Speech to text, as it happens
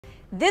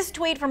This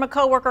tweet from a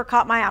coworker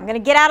caught my eye. I'm going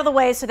to get out of the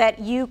way so that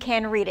you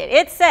can read it.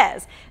 It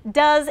says,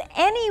 does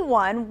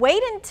anyone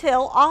wait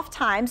until off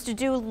times to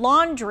do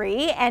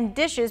laundry and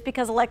dishes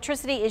because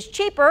electricity is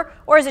cheaper,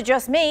 or is it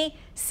just me?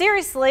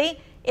 Seriously,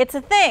 it's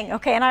a thing.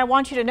 Okay, and I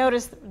want you to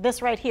notice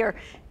this right here.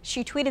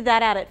 She tweeted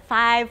that out at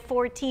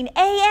 5:14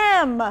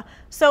 a.m.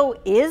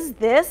 So is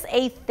this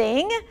a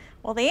thing?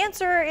 Well, the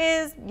answer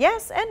is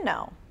yes and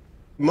no.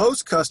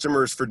 Most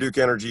customers for Duke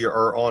Energy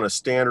are on a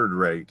standard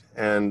rate,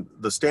 and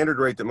the standard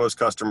rate that most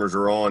customers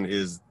are on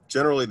is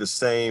generally the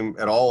same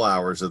at all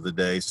hours of the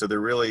day. So there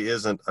really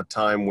isn't a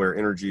time where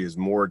energy is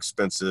more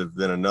expensive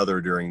than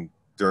another during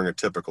a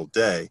typical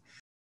day.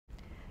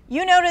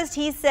 You noticed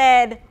he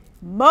said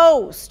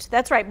most.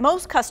 That's right,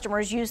 most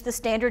customers use the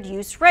standard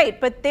use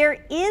rate, but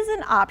there is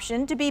an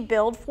option to be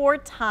billed for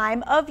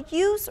time of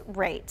use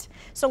rate.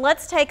 So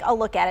let's take a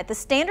look at it. The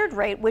standard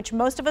rate, which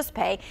most of us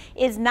pay,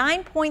 is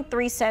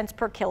 9.3 cents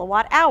per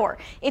kilowatt hour.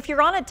 If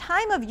you're on a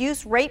time of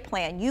use rate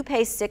plan, you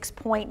pay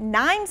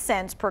 6.9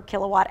 cents per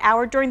kilowatt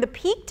hour during the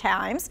peak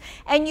times,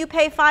 and you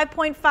pay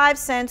 5.5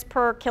 cents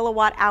per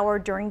kilowatt hour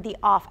during the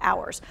off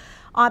hours.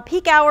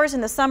 Peak hours in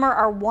the summer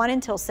are 1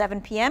 until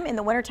 7 p.m. In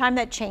the wintertime,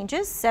 that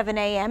changes 7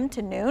 a.m.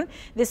 to noon.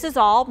 This is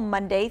all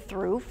Monday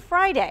through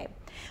Friday.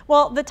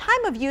 Well, the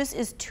time of use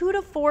is 2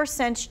 to 4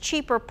 cents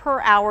cheaper per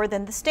hour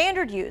than the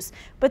standard use,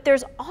 but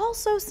there's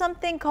also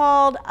something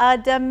called a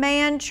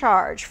demand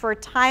charge for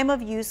time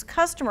of use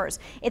customers.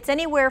 It's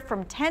anywhere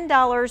from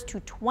 $10 to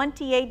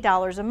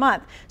 $28 a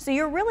month. So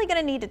you're really going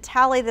to need to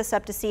tally this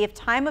up to see if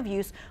time of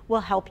use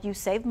will help you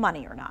save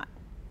money or not.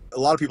 A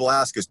lot of people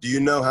ask us, do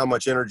you know how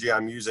much energy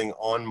I'm using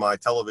on my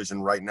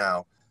television right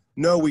now?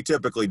 No, we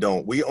typically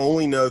don't. We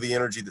only know the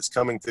energy that's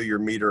coming through your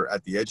meter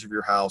at the edge of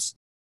your house.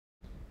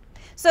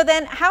 So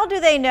then how do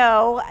they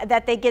know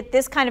that they get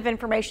this kind of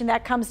information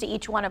that comes to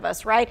each one of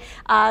us, right?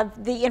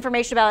 The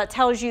information about it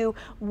tells you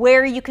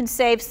where you can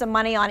save some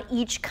money on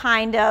each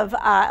kind of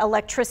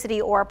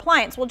electricity or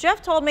appliance. Well,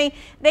 Jeff told me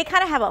they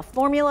kind of have a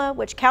formula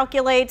which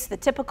calculates the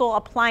typical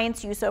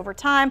appliance use over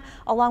time,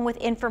 along with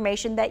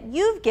information that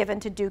you've given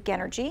to Duke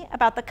Energy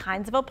about the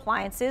kinds of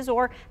appliances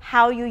or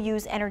how you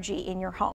use energy in your home.